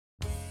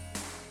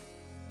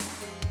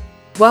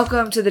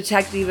Welcome to the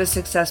Tech Diva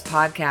Success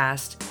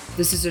Podcast.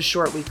 This is a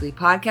short weekly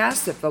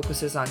podcast that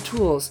focuses on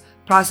tools,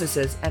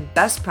 processes, and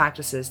best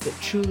practices that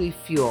truly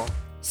fuel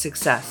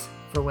success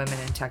for women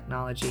in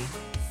technology.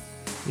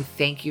 We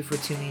thank you for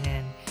tuning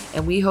in,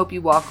 and we hope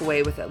you walk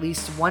away with at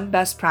least one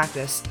best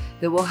practice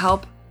that will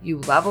help you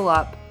level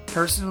up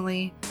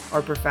personally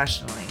or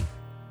professionally.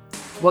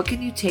 What can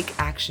you take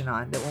action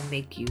on that will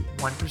make you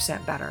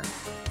 1% better?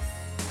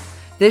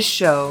 This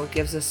show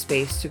gives us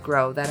space to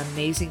grow that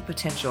amazing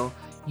potential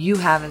you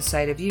have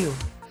inside of you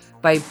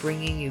by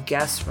bringing you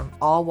guests from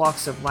all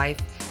walks of life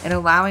and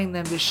allowing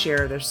them to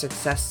share their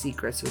success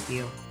secrets with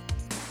you.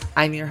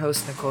 I'm your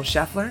host, Nicole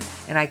Scheffler,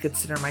 and I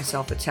consider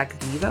myself a tech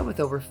diva with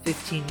over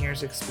 15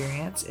 years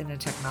experience in a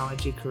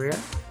technology career.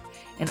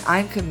 And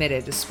I'm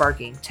committed to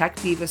sparking tech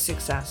diva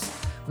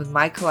success with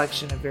my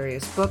collection of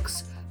various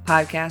books,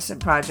 podcasts, and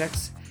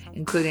projects,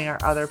 including our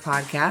other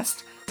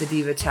podcast, the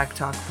Diva Tech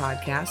Talk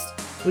podcast,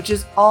 which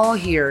is all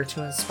here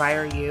to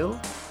inspire you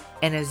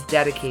and is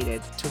dedicated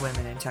to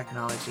women in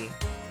technology.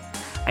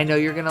 I know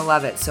you're going to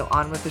love it, so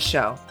on with the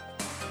show.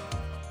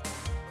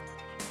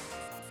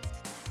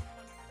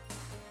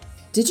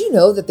 Did you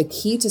know that the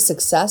key to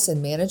success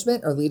in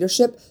management or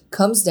leadership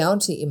comes down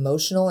to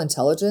emotional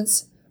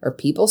intelligence or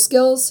people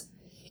skills?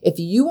 If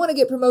you want to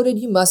get promoted,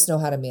 you must know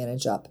how to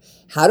manage up,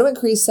 how to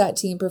increase that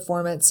team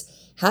performance,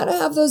 how to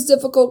have those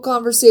difficult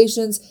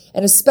conversations,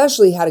 and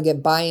especially how to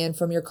get buy-in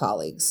from your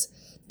colleagues.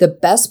 The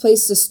best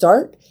place to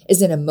start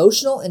is an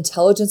emotional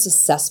intelligence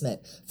assessment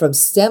from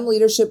STEM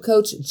leadership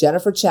coach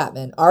Jennifer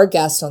Chapman, our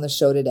guest on the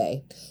show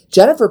today.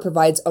 Jennifer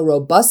provides a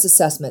robust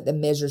assessment that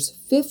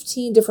measures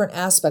 15 different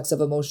aspects of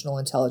emotional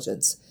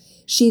intelligence.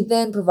 She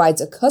then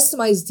provides a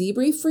customized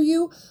debrief for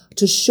you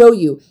to show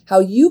you how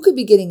you could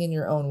be getting in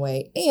your own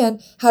way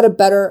and how to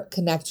better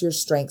connect your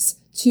strengths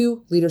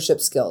to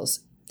leadership skills.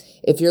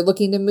 If you're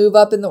looking to move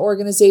up in the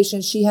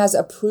organization, she has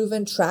a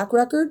proven track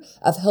record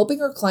of helping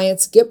her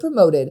clients get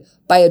promoted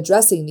by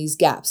addressing these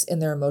gaps in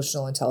their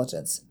emotional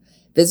intelligence.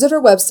 Visit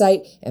her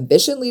website,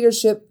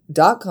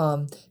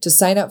 ambitionleadership.com, to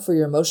sign up for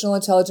your emotional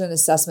intelligence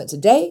assessment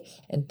today.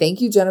 And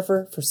thank you,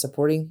 Jennifer, for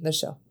supporting the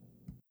show.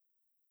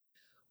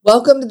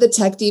 Welcome to the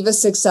Tech Diva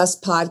Success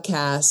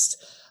Podcast.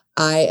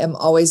 I am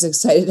always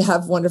excited to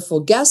have wonderful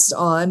guests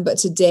on, but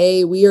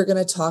today we are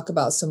going to talk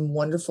about some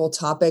wonderful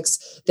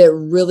topics that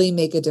really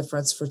make a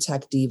difference for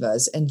tech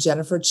divas. And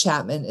Jennifer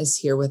Chapman is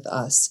here with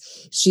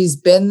us. She's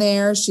been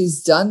there.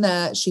 She's done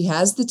that. She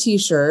has the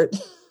t-shirt.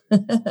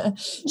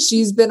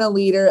 She's been a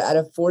leader at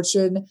a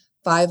Fortune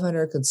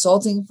 500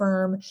 consulting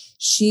firm.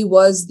 She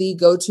was the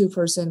go-to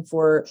person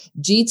for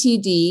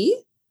GTD,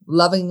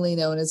 lovingly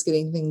known as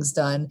Getting Things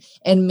Done,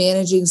 and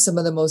managing some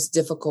of the most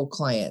difficult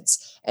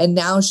clients. And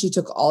now she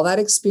took all that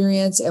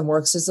experience and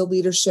works as a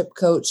leadership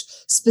coach,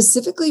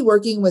 specifically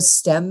working with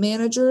STEM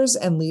managers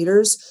and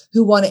leaders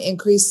who want to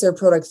increase their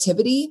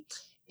productivity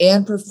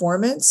and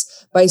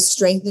performance by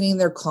strengthening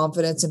their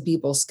confidence and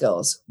people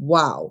skills.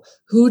 Wow.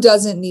 Who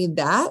doesn't need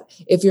that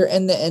if you're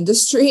in the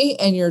industry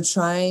and you're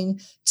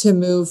trying to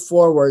move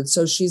forward?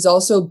 So she's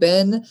also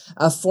been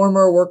a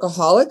former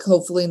workaholic,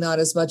 hopefully not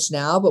as much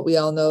now, but we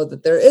all know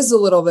that there is a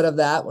little bit of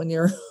that when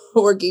you're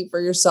working for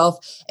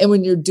yourself and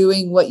when you're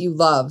doing what you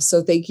love.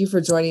 So thank you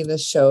for joining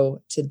this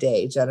show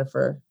today,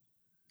 Jennifer.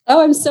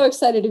 Oh, I'm so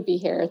excited to be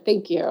here.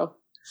 Thank you.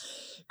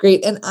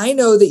 Great. And I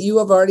know that you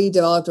have already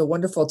developed a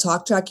wonderful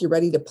talk track. You're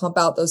ready to pump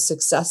out those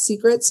success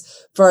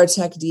secrets for our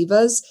tech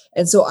divas.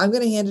 And so I'm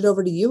going to hand it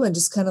over to you and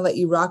just kind of let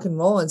you rock and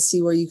roll and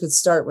see where you could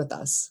start with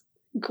us.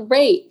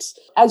 Great.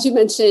 As you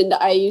mentioned,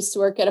 I used to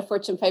work at a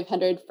Fortune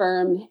 500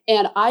 firm,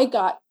 and I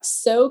got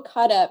so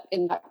caught up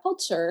in that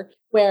culture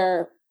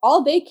where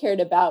all they cared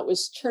about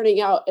was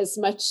churning out as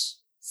much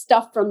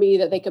stuff from me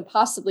that they could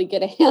possibly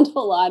get a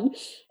handle on.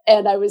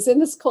 And I was in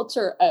this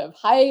culture of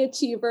high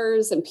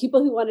achievers and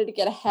people who wanted to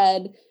get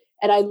ahead.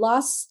 And I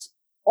lost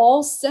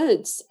all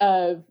sense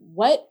of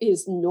what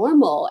is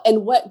normal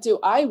and what do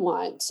I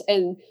want,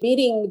 and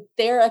meeting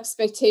their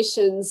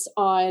expectations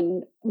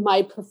on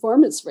my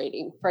performance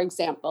rating, for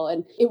example.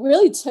 And it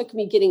really took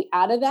me getting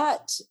out of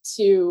that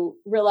to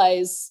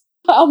realize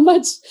how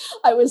much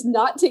I was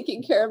not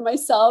taking care of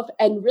myself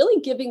and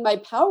really giving my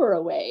power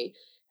away.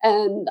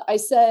 And I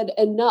said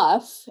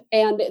enough,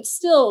 and it's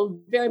still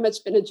very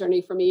much been a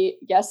journey for me.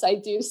 Yes, I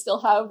do still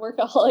have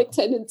workaholic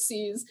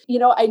tendencies.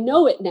 I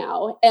know it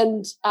now,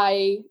 and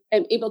I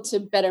am able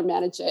to better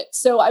manage it.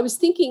 So I was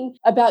thinking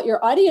about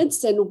your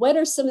audience and what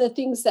are some of the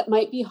things that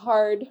might be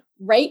hard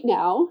right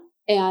now,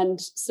 and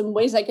some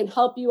ways I can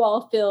help you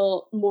all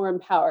feel more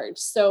empowered.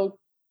 So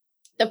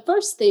the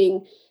first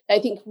thing that I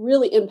think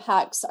really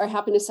impacts our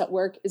happiness at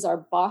work is our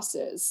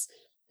bosses.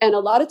 And a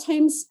lot of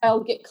times I'll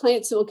get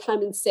clients who will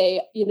come and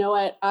say, you know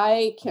what,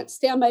 I can't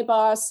stand my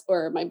boss,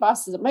 or my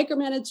boss is a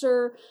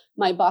micromanager.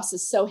 My boss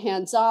is so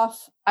hands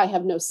off. I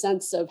have no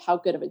sense of how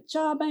good of a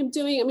job I'm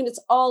doing. I mean, it's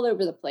all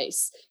over the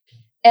place.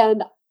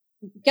 And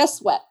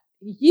guess what?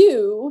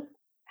 You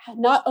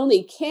not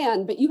only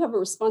can, but you have a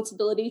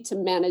responsibility to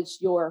manage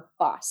your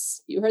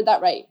boss. You heard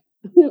that right.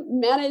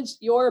 Manage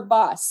your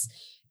boss.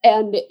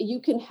 And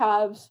you can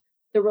have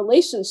the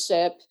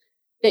relationship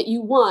that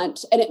you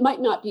want. And it might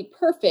not be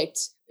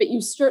perfect, but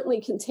you certainly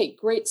can take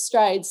great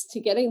strides to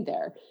getting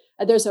there.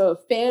 There's a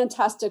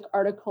fantastic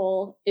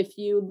article. If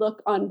you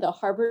look on the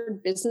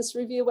Harvard Business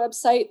Review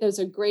website, there's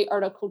a great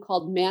article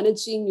called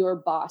Managing Your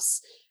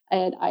Boss.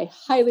 And I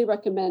highly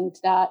recommend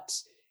that.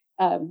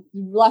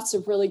 Lots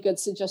of really good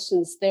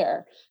suggestions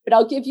there. But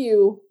I'll give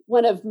you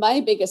one of my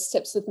biggest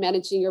tips with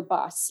managing your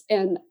boss.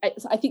 And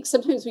I think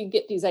sometimes we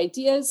get these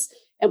ideas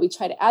and we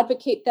try to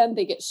advocate them.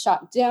 They get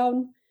shot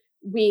down.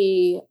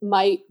 We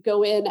might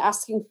go in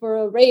asking for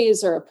a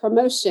raise or a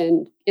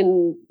promotion,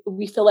 and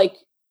we feel like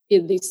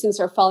these things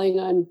are falling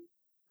on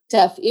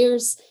deaf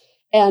ears.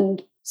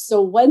 And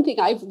so one thing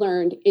I've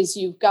learned is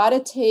you've got to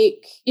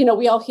take,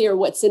 we all hear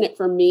what's in it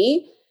for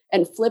me,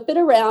 and flip it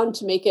around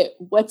to make it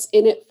what's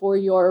in it for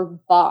your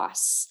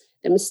boss.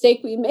 The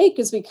mistake we make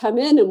is we come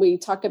in and we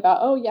talk about,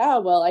 oh yeah,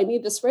 well, I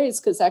need this raise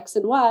because X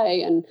and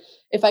Y. And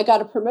if I got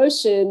a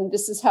promotion,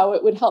 this is how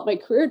it would help my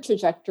career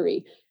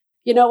trajectory.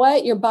 You know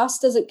what? Your boss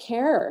doesn't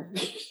care.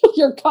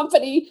 Your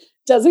company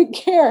doesn't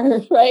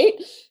care, right?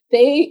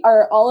 They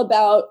are all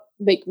about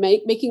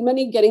making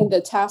money, getting the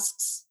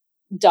tasks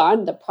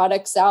done, the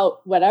products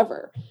out,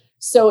 whatever.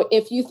 So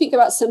if you think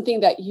about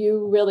something that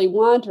you really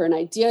want or an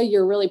idea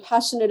you're really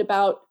passionate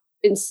about,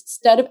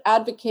 instead of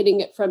advocating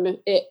it from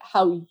it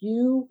how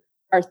you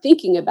are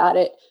thinking about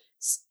it,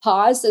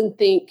 pause and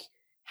think,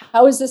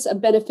 how is this a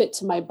benefit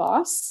to my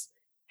boss?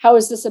 How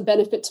is this a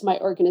benefit to my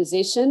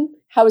organization?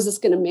 How is this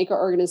going to make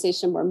our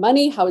organization more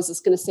money? How is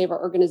this going to save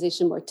our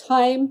organization more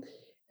time?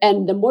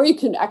 And the more you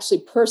can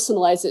actually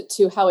personalize it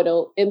to how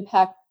it'll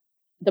impact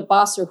the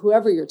boss or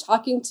whoever you're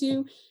talking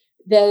to,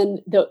 then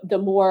the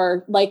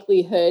more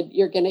likelihood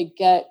you're going to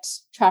get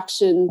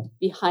traction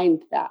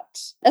behind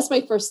that. That's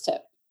my first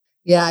tip.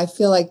 Yeah, I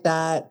feel like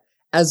that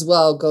as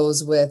well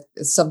goes with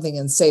something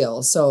in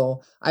sales.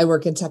 So I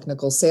work in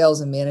technical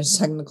sales and manage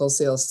technical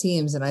sales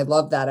teams. And I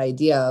love that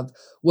idea of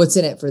what's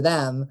in it for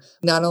them.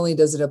 Not only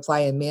does it apply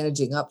in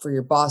managing up for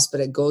your boss, but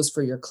it goes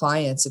for your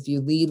clients. If you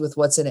lead with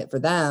what's in it for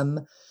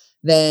them,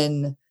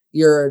 then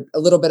you're a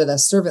little bit of that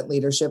servant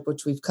leadership,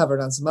 which we've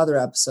covered on some other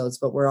episodes,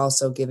 but we're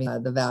also giving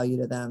the value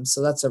to them.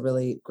 So that's a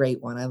really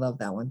great one. I love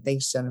that one.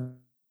 Thanks, Jennifer.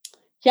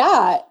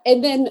 Yeah.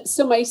 And then,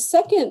 so my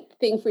second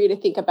thing for you to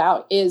think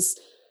about is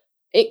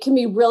it can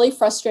be really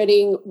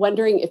frustrating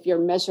wondering if you're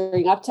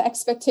measuring up to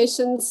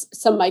expectations.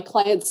 Some of my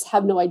clients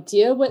have no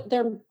idea what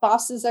their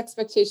boss's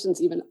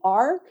expectations even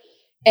are.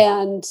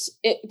 And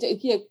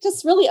it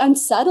just really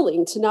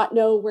unsettling to not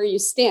know where you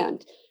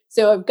stand.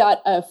 So I've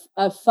got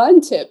a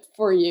fun tip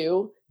for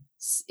you.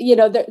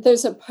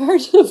 There's a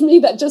part of me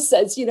that just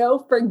says,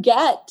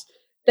 forget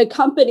the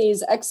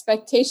company's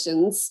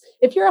expectations.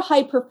 If you're a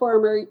high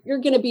performer, you're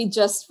going to be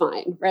just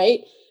fine,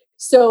 right?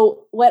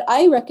 So what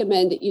I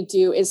recommend that you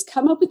do is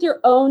come up with your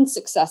own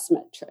success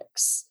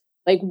metrics.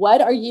 Like,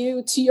 what are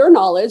you, to your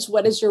knowledge,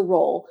 what is your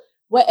role?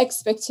 What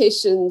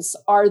expectations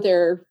are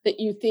there that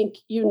you think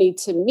you need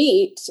to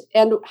meet?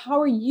 And how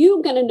are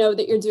you going to know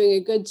that you're doing a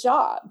good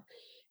job?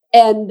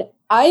 And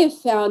I have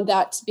found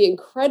that to be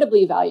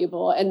incredibly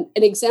valuable. And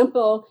an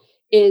example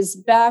is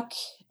back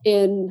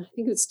in, I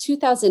think it was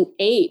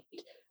 2008,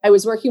 I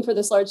was working for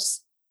this large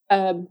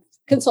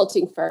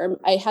consulting firm.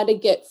 I had to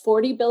get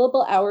 40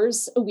 billable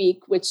hours a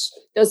week, which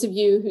those of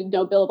you who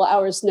know billable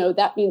hours know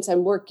that means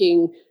I'm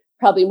working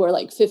probably more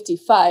like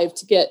 55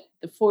 to get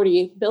the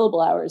 40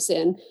 billable hours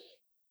in.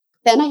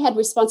 Then I had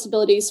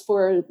responsibilities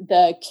for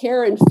the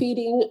care and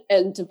feeding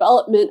and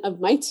development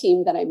of my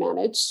team that I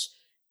managed.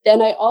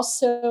 Then I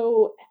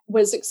also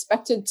was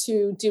expected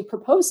to do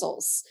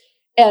proposals.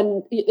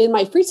 And in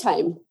my free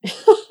time,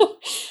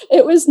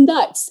 it was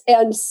nuts.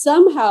 And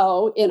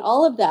somehow in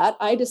all of that,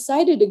 I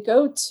decided to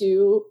go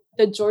to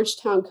the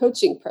Georgetown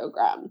coaching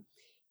program.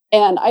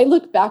 And I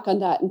look back on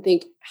that and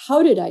think,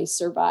 how did I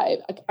survive?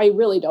 I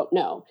really don't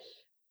know.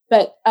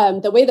 But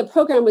the way the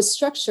program was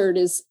structured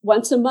is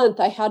once a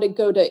month, I had to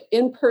go to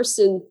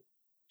in-person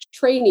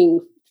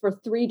training for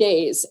 3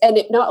 days. And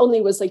it not only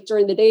was like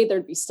during the day,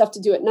 there'd be stuff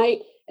to do at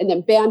night, and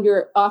then bam,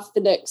 you're off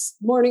the next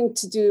morning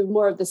to do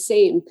more of the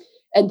same.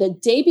 And the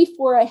day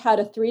before I had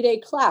a 3-day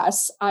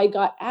class, I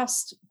got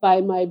asked by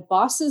my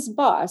boss's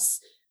boss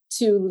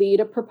to lead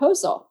a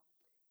proposal.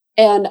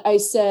 And I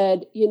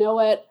said, you know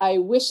what? I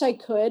wish I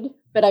could,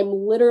 but I'm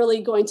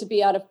literally going to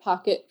be out of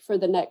pocket for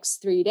the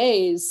next 3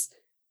 days.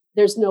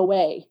 There's no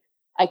way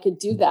I could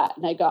do that.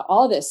 And I got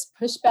all this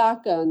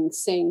pushback on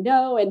saying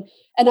no.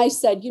 And I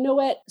said, you know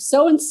what?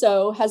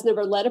 So-and-so has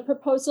never led a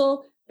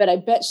proposal, but I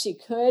bet she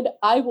could.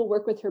 I will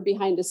work with her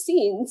behind the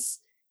scenes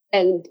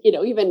and,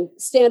 even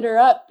stand her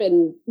up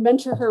and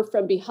mentor her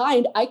from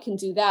behind. I can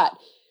do that.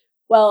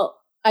 Well,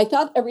 I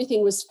thought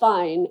everything was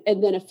fine.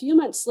 And then a few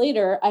months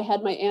later, I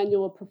had my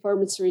annual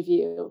performance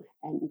review.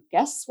 And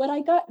guess what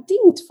I got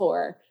dinged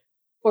for?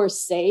 For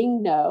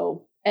saying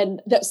no.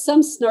 And that's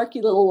some snarky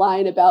little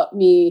line about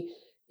me,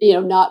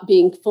 not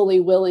being fully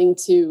willing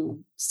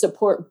to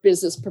support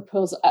business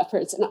proposal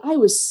efforts. And I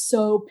was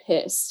so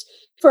pissed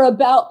for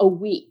about a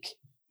week.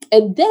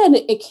 And then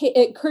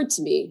it occurred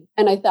to me,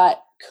 and I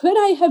thought, could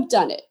I have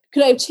done it?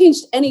 Could I have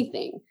changed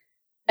anything?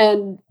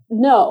 And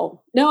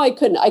no, I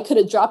couldn't. I could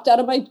have dropped out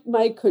of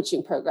my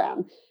coaching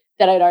program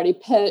that I'd already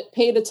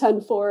paid a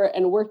ton for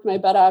and worked my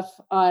butt off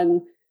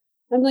on.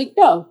 I'm like,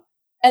 no.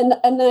 And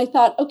then I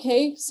thought,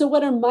 okay, so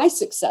what are my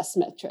success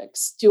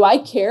metrics? Do I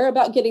care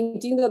about getting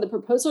deemed on the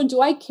proposal? Or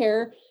do I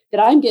care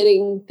that I'm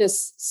getting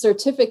this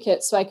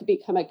certificate so I could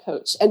become a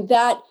coach? And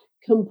that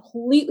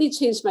completely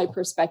changed my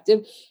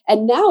perspective.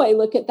 And now I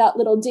look at that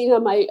little ding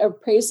on my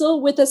appraisal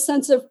with a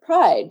sense of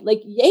pride.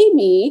 Like, yay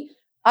me,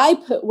 I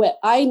put what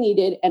I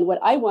needed and what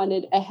I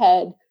wanted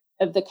ahead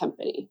of the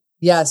company.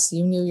 Yes,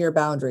 you knew your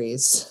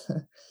boundaries.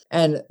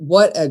 And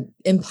what an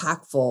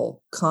impactful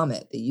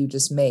comment that you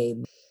just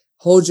made.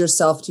 Hold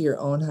yourself to your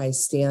own high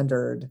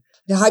standard.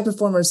 The high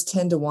performers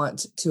tend to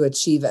want to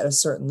achieve at a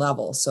certain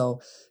level.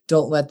 So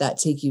don't let that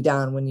take you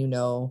down when you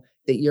know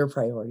that your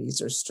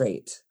priorities are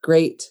straight.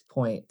 Great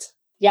point.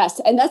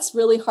 Yes. And that's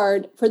really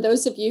hard for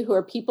those of you who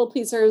are people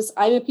pleasers.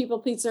 I'm a people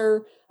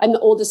pleaser. I'm the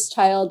oldest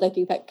child. I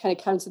think that kind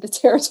of counts with the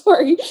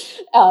territory.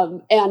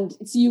 And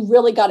so you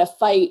really got to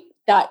fight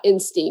that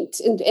instinct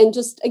and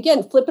just,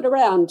 again, flip it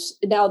around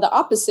now the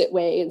opposite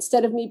way.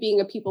 Instead of me being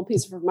a people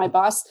pleaser for my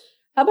boss,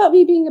 how about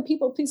me being a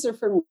people pleaser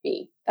for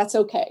me? That's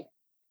okay.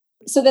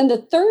 So then the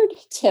third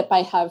tip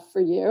I have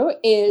for you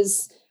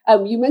is,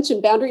 you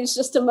mentioned boundaries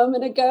just a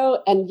moment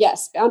ago. And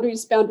yes,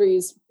 boundaries.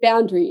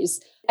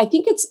 I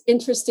think it's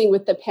interesting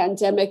with the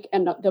pandemic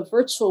and the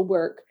virtual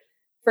work.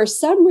 For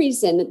some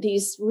reason,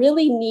 these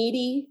really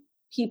needy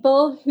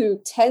people who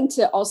tend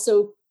to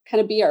also kind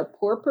of be our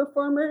poor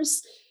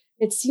performers,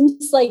 it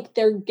seems like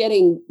they're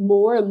getting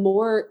more and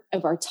more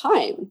of our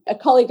time. A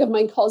colleague of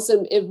mine calls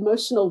them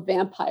emotional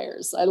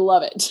vampires. I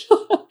love it.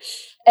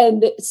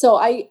 And so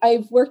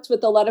I've worked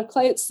with a lot of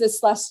clients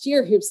this last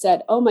year who've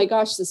said, oh my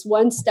gosh, this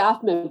one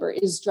staff member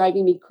is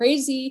driving me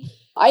crazy.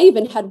 I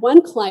even had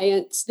one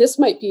client, this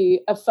might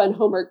be a fun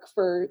homework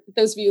for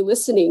those of you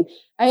listening.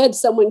 I had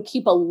someone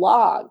keep a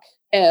log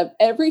of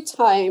every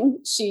time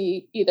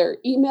she either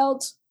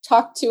emailed,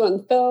 talked to on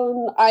the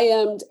phone,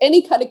 IM'd,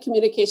 any kind of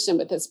communication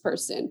with this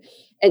person.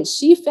 And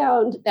she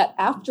found that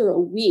after a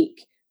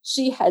week,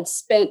 she had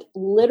spent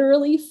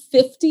literally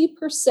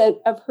 50%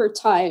 of her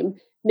time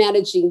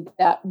managing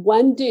that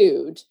one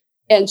dude.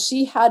 And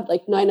she had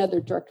like 9 other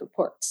direct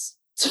reports.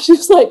 So she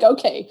was like,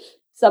 okay,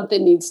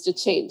 something needs to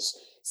change.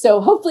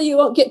 So hopefully you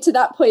won't get to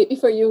that point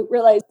before you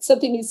realize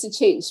something needs to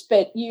change.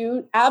 But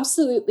you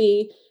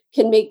absolutely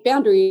can make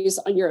boundaries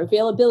on your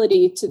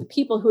availability to the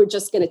people who are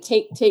just going to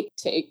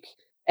take.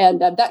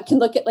 And that can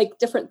look at like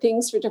different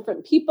things for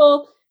different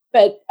people.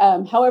 But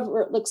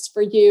however it looks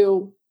for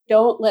you,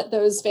 don't let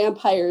those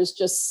vampires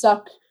just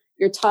suck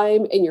your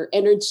time and your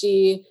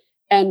energy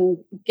and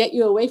get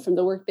you away from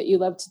the work that you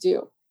love to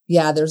do.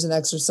 Yeah, there's an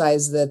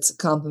exercise that's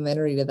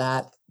complementary to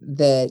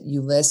that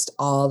you list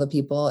all the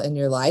people in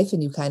your life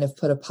and you kind of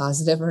put a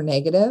positive or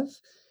negative,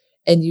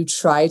 and you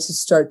try to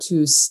start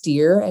to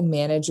steer and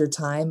manage your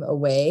time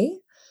away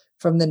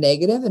from the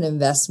negative and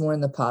invest more in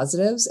the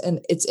positives.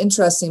 And it's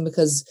interesting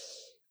because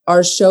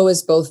our show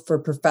is both for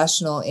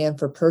professional and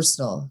for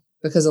personal,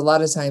 because a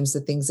lot of times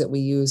the things that we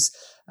use,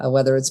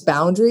 whether it's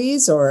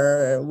boundaries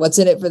or what's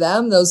in it for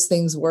them, those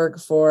things work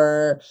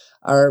for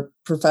our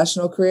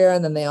professional career.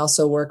 And then they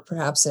also work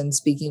perhaps in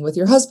speaking with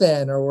your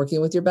husband or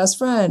working with your best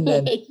friend.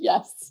 And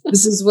yes,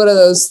 this is one of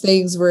those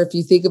things where if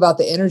you think about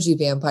the energy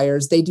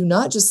vampires, they do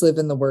not just live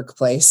in the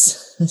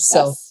workplace.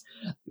 So yes,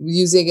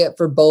 using it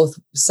for both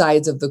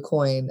sides of the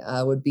coin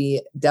would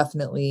be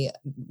definitely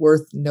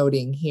worth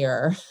noting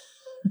here.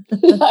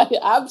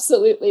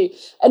 Absolutely.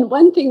 And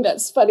one thing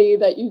that's funny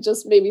that you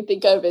just made me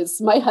think of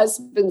is my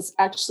husband's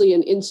actually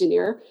an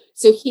engineer.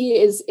 So he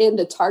is in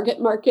the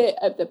target market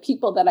of the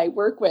people that I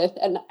work with.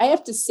 And I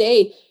have to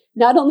say,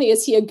 not only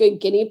is he a good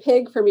guinea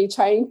pig for me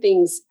trying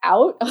things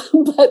out,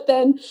 but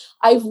then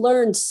I've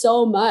learned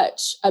so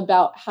much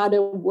about how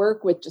to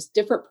work with just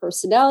different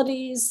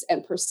personalities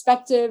and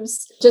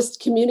perspectives, just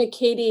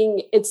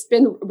communicating. It's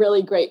been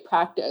really great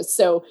practice.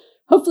 So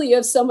hopefully you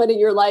have someone in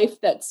your life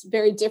that's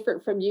very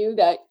different from you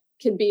that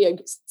can be a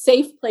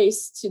safe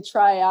place to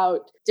try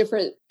out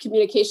different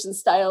communication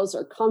styles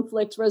or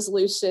conflict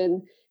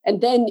resolution.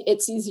 And then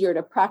it's easier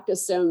to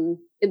practice them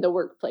in the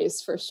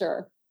workplace for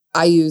sure.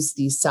 I use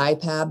the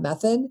SIPAB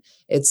method.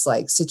 It's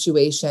like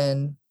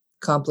situation,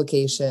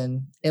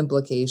 complication,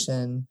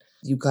 implication.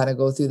 You kind of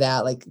go through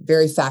that, like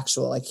very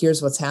factual, like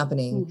here's what's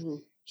happening. Mm-hmm.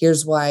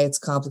 Here's why it's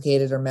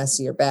complicated or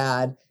messy or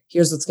bad.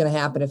 Here's what's going to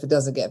happen if it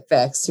doesn't get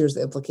fixed. Here's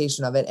the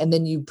implication of it. And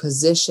then you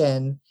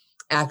position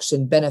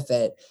action,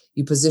 benefit.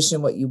 You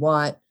position what you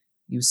want.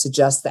 You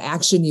suggest the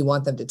action you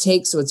want them to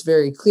take. So it's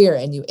very clear.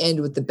 And you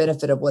end with the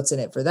benefit of what's in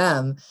it for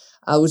them,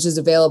 which is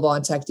available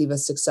on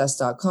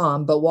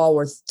techdivasuccess.com. But while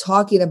we're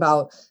talking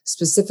about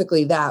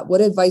specifically that, what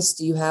advice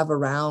do you have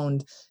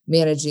around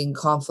managing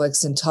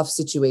conflicts in tough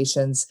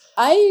situations?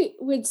 I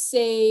would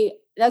say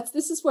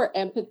this is where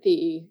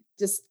empathy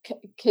just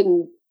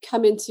can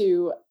come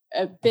into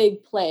a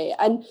big play.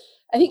 And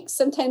I think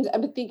sometimes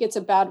empathy gets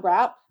a bad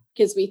rap.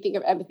 because we think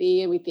of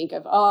empathy and we think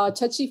of, oh,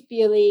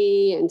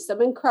 touchy-feely and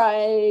someone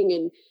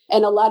crying.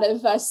 And a lot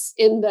of us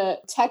in the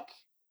tech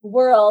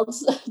world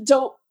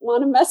don't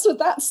want to mess with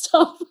that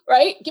stuff,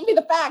 right? Give me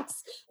the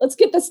facts. Let's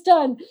get this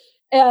done.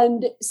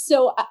 And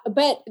so,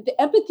 but the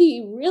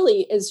empathy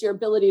really is your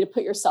ability to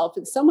put yourself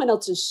in someone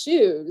else's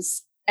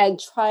shoes and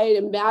try to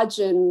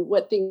imagine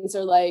what things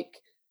are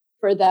like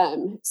for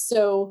them.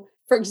 So,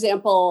 for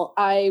example,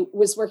 I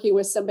was working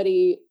with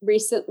somebody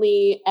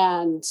recently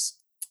and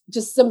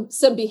just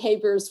some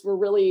behaviors were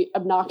really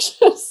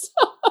obnoxious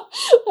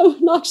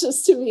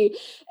to me.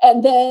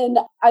 And then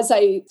as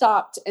I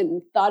stopped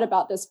and thought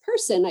about this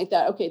person, I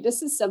thought, okay,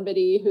 this is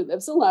somebody who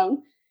lives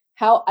alone.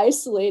 How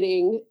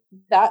isolating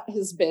that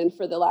has been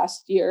for the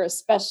last year,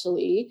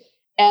 especially.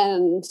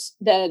 And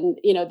then,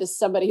 this is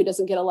somebody who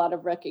doesn't get a lot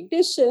of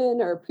recognition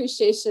or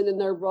appreciation in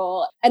their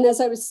role. And as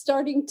I was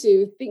starting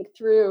to think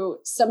through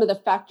some of the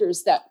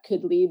factors that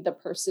could lead the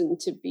person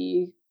to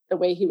be the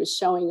way he was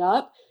showing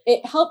up,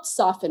 it helped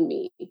soften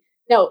me.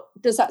 Now,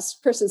 does that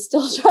person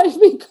still drive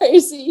me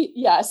crazy?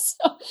 Yes.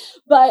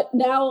 But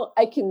now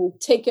I can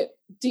take a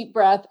deep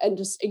breath and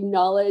just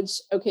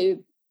acknowledge, okay,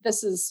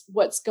 this is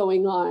what's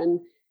going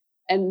on.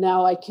 And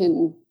now I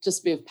can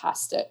just move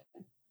past it.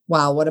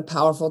 Wow, what a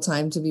powerful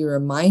time to be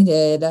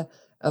reminded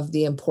of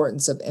the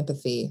importance of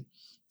empathy.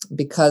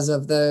 Because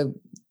of the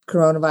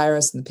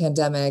coronavirus and the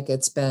pandemic,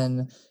 it's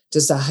been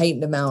just a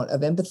heightened amount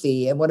of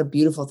empathy. And what a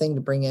beautiful thing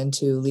to bring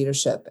into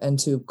leadership and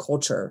to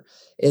culture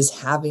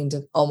is having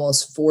to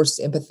almost force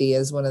empathy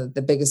is one of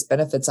the biggest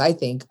benefits, I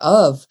think,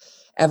 of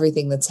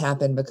everything that's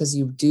happened, because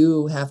you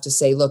do have to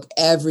say, look,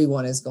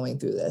 everyone is going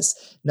through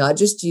this, not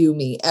just you,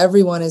 me,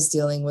 everyone is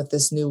dealing with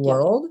this new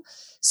world.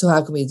 So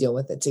how can we deal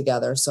with it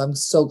together? So I'm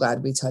so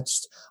glad we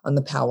touched on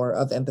the power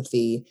of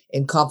empathy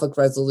in conflict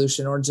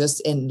resolution or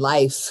just in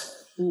life.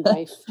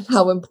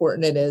 How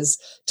important it is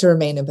to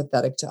remain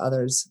empathetic to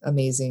others.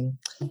 Amazing.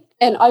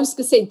 And I was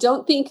going to say,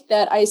 don't think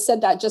that I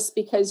said that just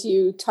because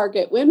you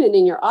target women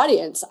in your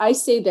audience. I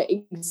say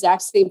the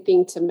exact same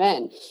thing to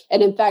men.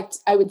 And in fact,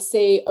 I would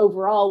say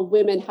overall,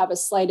 women have a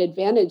slight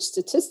advantage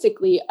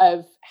statistically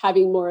of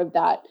having more of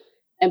that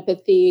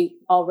empathy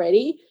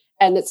already.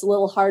 And it's a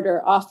little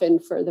harder often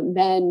for the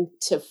men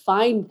to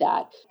find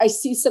that. I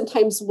see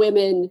sometimes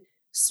women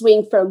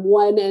swing from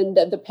one end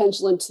of the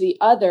pendulum to the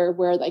other,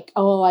 where like,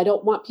 oh, I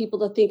don't want people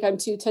to think I'm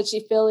too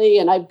touchy-feely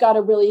and I've got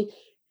to really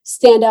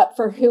stand up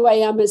for who I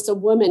am as a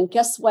woman.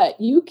 Guess what?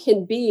 You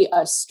can be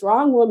a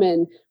strong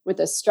woman with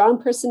a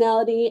strong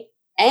personality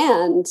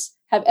and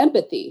have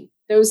empathy.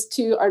 Those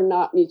two are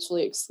not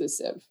mutually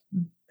exclusive.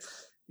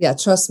 Yeah,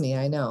 trust me,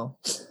 I know.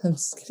 I'm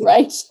just kidding.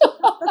 Right?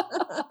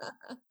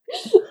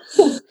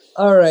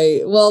 All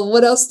right. Well,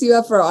 what else do you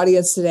have for our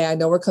audience today? I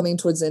know we're coming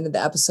towards the end of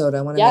the episode.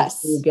 I want to make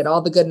sure we get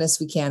all the goodness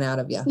we can out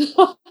of you.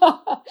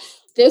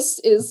 This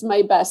is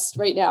my best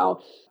right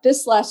now.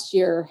 This last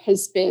year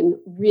has been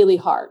really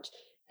hard.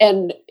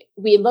 And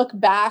we look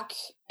back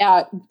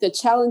at the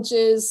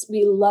challenges.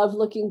 We love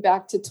looking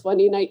back to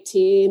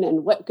 2019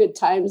 and what good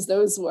times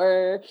those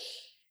were.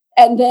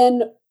 And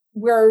then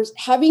we're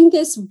having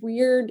this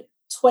weird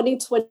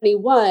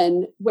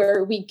 2021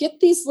 where we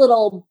get these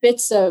little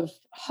bits of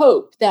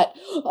hope that,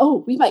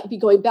 oh, we might be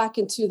going back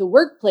into the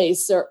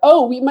workplace, or,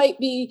 oh, we might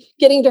be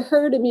getting to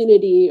herd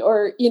immunity,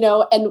 or,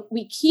 and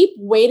we keep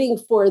waiting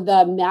for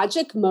the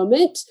magic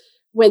moment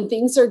when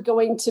things are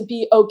going to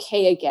be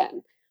okay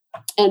again.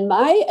 And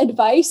my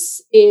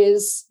advice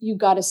is you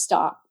got to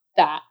stop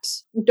that.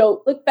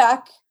 Don't look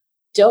back.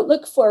 Don't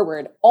look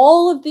forward.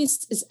 All of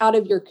this is out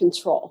of your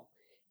control.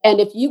 And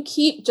if you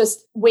keep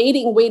just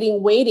waiting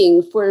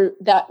for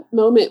that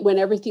moment when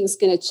everything's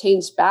going to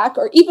change back,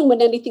 or even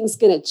when anything's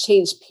going to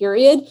change,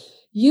 period,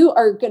 you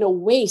are going to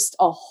waste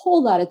a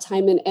whole lot of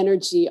time and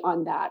energy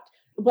on that.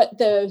 But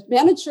the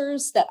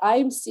managers that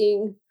I'm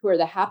seeing who are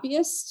the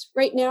happiest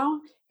right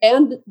now,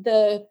 and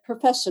the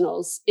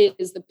professionals,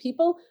 is the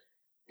people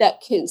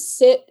that can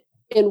sit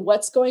in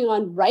what's going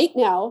on right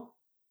now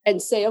and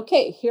say,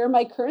 okay, here are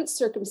my current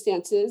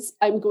circumstances.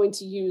 I'm going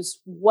to use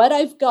what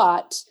I've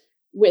got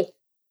with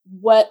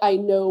what I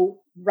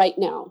know right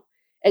now,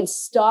 and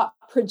stop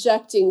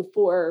projecting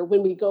for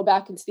when we go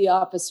back into the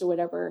office or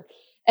whatever.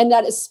 And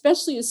that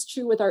especially is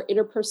true with our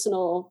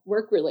interpersonal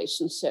work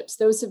relationships.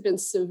 Those have been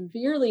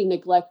severely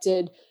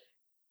neglected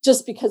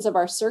just because of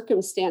our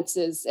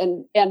circumstances.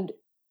 And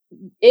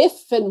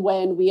if and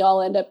when we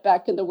all end up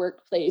back in the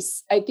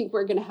workplace, I think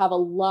we're going to have a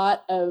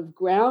lot of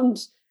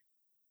ground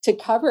to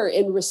cover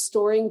in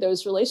restoring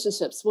those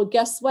relationships. Well,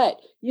 guess what?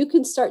 You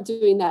can start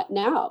doing that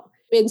now.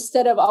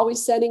 Instead of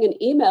always sending an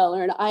email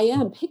or an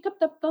IM, pick up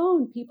the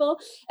phone, people.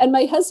 And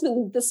my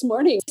husband this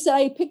morning said,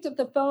 I picked up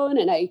the phone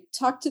and I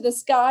talked to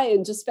this guy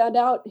and just found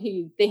out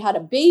they had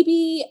a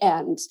baby,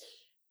 and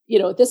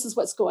this is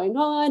what's going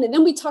on. And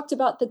then we talked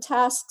about the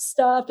task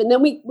stuff, and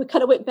then we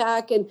kind of went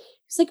back, and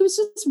it's like, it was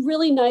just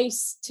really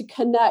nice to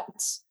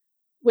connect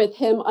with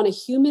him on a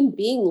human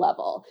being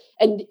level.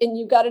 And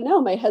you got to know,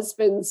 my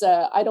husband's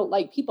I don't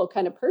like people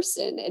kind of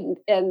person,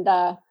 and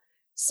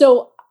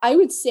so I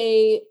would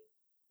say,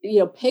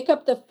 pick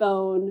up the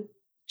phone,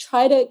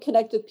 try to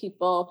connect with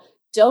people,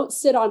 don't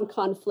sit on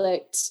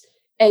conflict,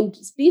 and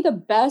just be the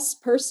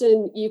best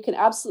person you can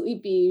absolutely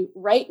be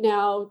right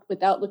now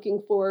without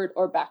looking forward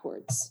or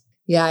backwards.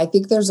 Yeah, I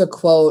think there's a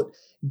quote,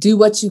 do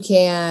what you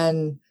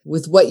can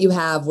with what you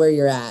have where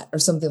you're at, or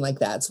something like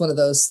that. It's one of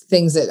those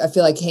things that I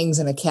feel like hangs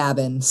in a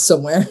cabin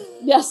somewhere.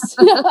 Yes.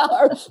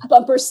 Or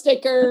bumper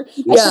sticker.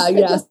 I should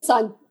put this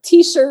on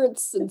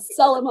t-shirts and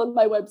sell them on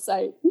my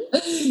website.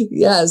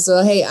 Yeah.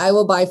 So, hey, I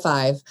will buy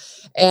 5.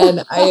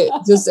 And I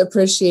just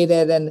appreciate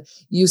it. And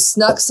you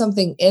snuck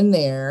something in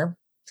there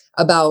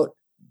about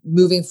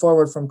moving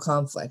forward from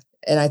conflict.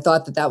 And I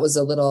thought that was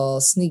a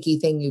little sneaky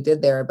thing you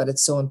did there, but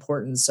it's so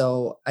important.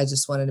 So I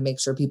just wanted to make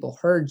sure people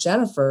heard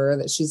Jennifer,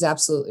 that she's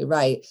absolutely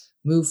right.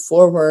 Move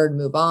forward,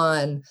 move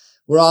on.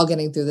 We're all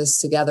getting through this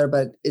together,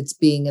 but it's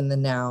being in the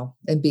now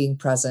and being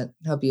present.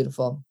 How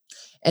beautiful.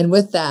 And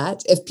with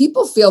that, if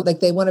people feel like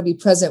they want to be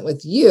present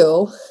with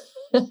you,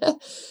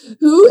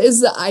 who is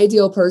the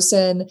ideal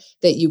person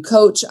that you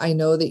coach? I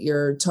know that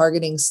you're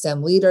targeting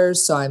STEM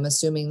leaders, so I'm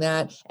assuming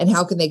that. And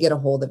how can they get a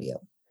hold of you?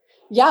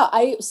 Yeah,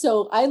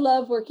 I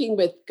love working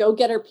with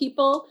go-getter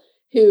people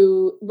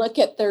who look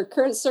at their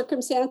current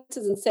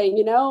circumstances and say,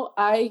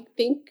 I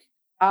think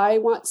I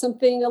want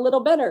something a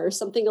little better,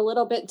 something a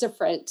little bit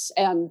different.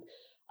 And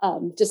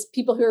just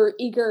people who are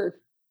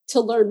eager to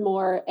learn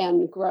more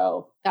and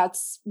grow.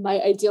 That's my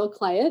ideal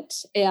client.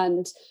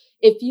 And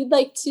if you'd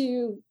like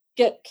to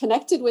get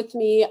connected with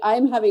me,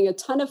 I'm having a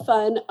ton of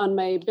fun on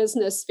my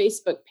business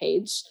Facebook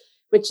page,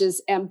 which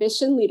is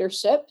Ambition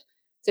Leadership.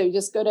 So you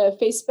just go to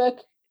Facebook,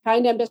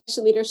 find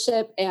Ambition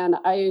Leadership, and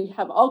I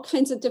have all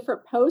kinds of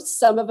different posts.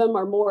 Some of them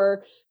are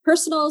more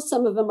personal.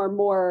 Some of them are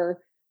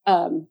more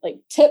like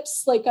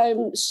tips like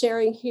I'm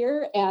sharing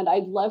here. And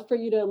I'd love for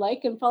you to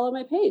like and follow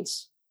my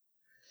page.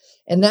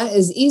 And that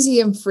is easy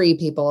and free,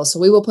 people. So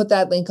we will put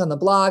that link on the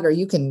blog, or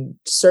you can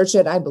search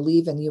it. I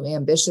believe in you,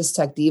 ambitious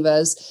tech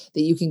divas,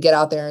 that you can get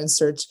out there and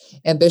search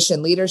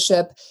Ambition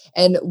Leadership.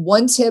 And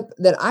one tip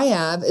that I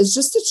have is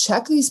just to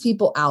check these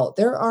people out.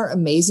 There are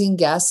amazing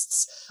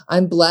guests.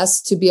 I'm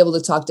blessed to be able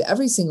to talk to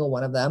every single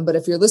one of them. But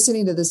if you're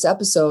listening to this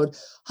episode,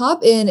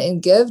 hop in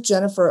and give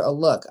Jennifer a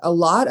look. A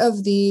lot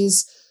of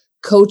these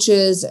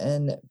coaches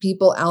and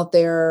people out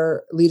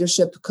there,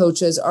 leadership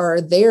coaches,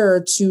 are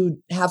there to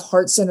have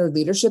heart-centered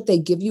leadership. They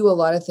give you a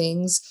lot of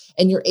things,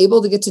 and you're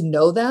able to get to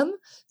know them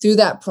through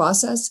that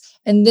process.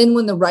 And then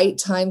when the right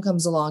time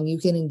comes along, you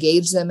can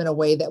engage them in a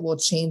way that will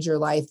change your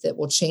life, that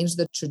will change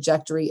the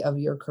trajectory of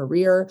your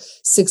career.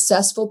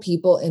 Successful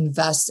people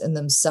invest in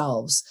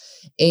themselves.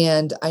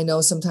 And I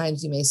know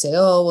sometimes you may say,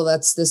 oh, well,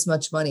 that's this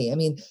much money. I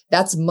mean,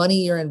 that's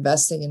money you're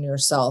investing in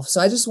yourself.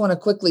 So I just want to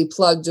quickly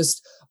plug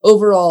just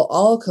overall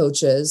all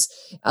coaches.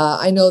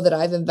 I know that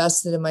I've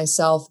invested in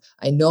myself.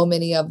 I know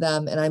many of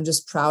them, and I'm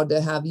just proud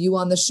to have you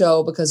on the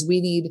show, because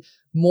we need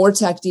more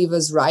tech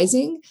divas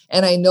rising.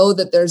 And I know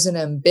that there's an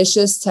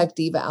ambitious tech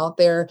diva out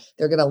there.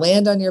 They're going to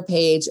land on your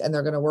page and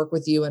they're going to work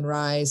with you and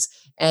rise.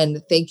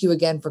 And thank you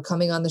again for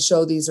coming on the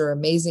show. These are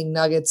amazing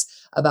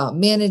nuggets about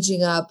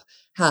managing up,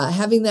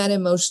 having that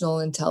emotional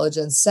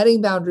intelligence, setting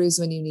boundaries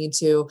when you need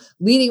to,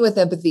 leading with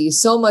empathy,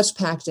 so much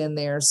packed in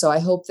there. So I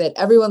hope that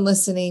everyone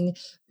listening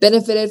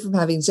benefited from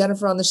having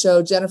Jennifer on the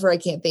show. Jennifer, I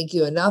can't thank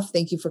you enough.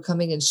 Thank you for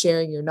coming and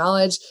sharing your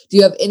knowledge. Do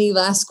you have any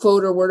last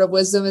quote or word of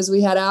wisdom as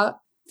we head out?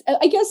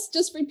 I guess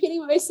just repeating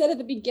what I said at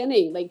the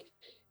beginning, like,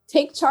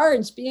 take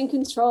charge, be in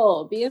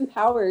control, be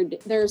empowered.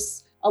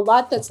 There's a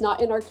lot that's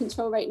not in our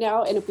control right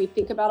now. And if we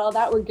think about all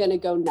that, we're going to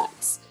go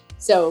nuts.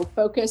 So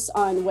focus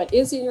on what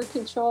is in your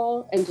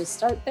control and just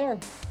start there.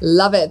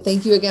 Love it.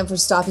 Thank you again for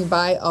stopping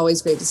by.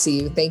 Always great to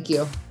see you. Thank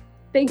you.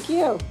 Thank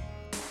you.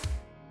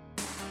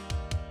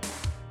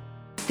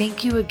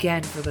 Thank you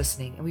again for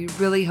listening. And we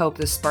really hope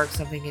this sparks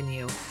something in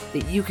you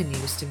that you can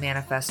use to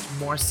manifest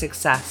more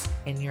success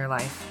in your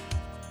life.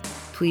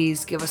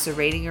 Please give us a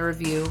rating or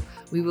review.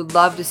 We would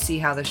love to see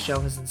how this show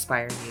has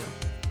inspired you.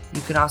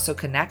 You can also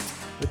connect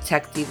with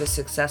Tech Diva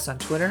Success on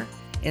Twitter,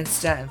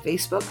 Insta, and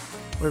Facebook.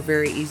 We're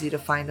very easy to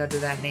find under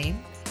that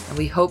name. And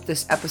we hope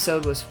this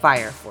episode was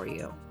fire for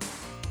you.